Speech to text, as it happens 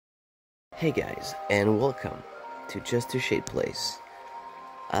Hey guys, and welcome to Just a Shade Place.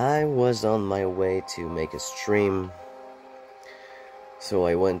 I was on my way to make a stream, so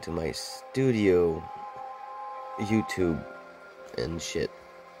I went to my studio, YouTube, and shit.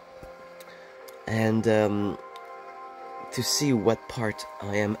 And to see what part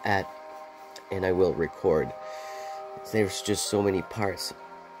I am at, and I will record. There's just so many parts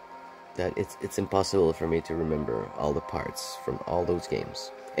that it's impossible for me to remember all the parts from all those games.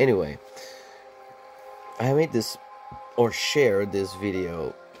 Anyway, I made this, or shared this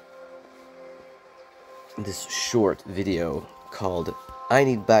video, this short video called I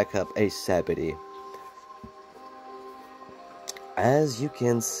Need Backup ASAPity. As you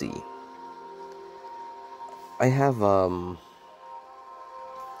can see, I have a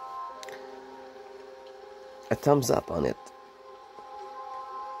thumbs up on it.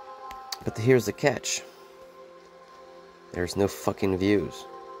 But here's the catch. There's no fucking views.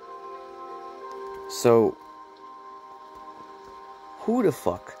 So, who the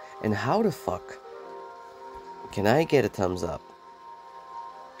fuck and how the fuck can I get a thumbs up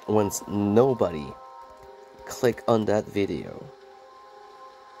once nobody click on that video?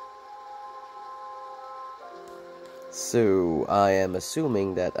 So, I am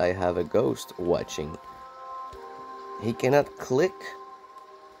assuming that I have a ghost watching. He cannot click,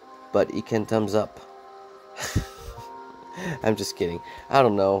 but he can thumbs up. I'm just kidding. I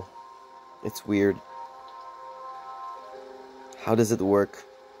don't know. It's weird. How does it work?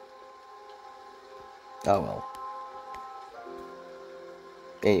 Oh well.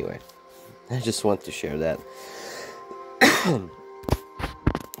 Anyway, I just want to share that.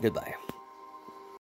 Goodbye.